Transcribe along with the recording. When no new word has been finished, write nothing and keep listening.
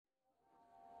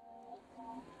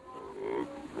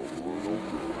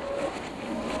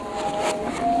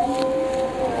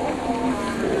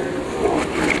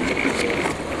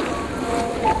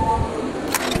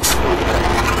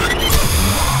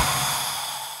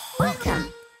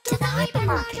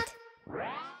Hypermarket.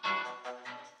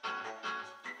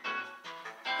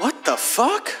 What the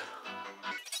fuck?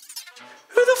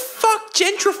 Who the fuck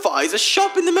gentrifies a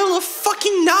shop in the middle of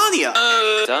fucking Narnia?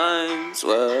 Times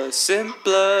were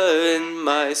simpler in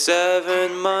my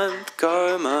 7-month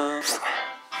coma.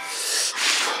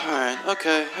 Alright,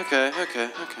 okay.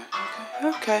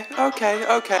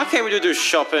 I came here to do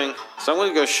shopping, so I'm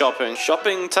gonna go shopping.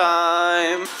 Shopping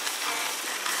time!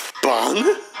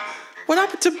 Bung? What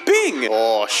happened to Bing?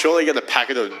 Oh, surely get a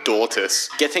packet of Dortus.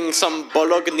 Getting some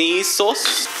bolognese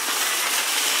sauce?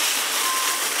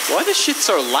 Why is this shit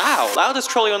so loud? Loudest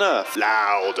trolley on earth.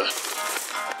 Loud.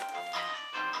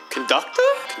 Conductor?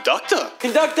 Conductor!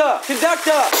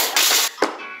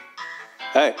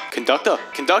 Hey, Conductor!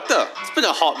 It's been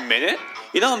a hot minute.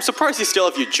 You know, I'm surprised you still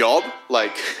have your job.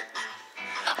 Like,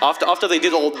 after they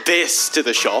did all this to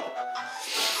the shop.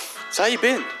 So how you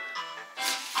been?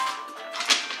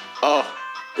 Oh,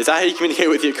 is that how you communicate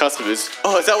with your customers?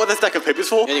 Oh, is that what that stack of papers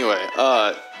for? Anyway,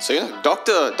 so you know,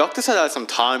 Doctor said I had some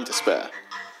time to spare.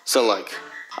 So like,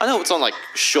 I know it's on like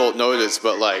short notice,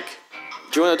 but like,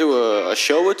 do you want to do a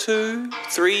show or 2,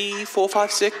 3, 4,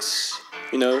 5, 6?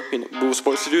 You know, we were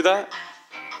supposed to do that.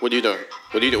 What are you doing?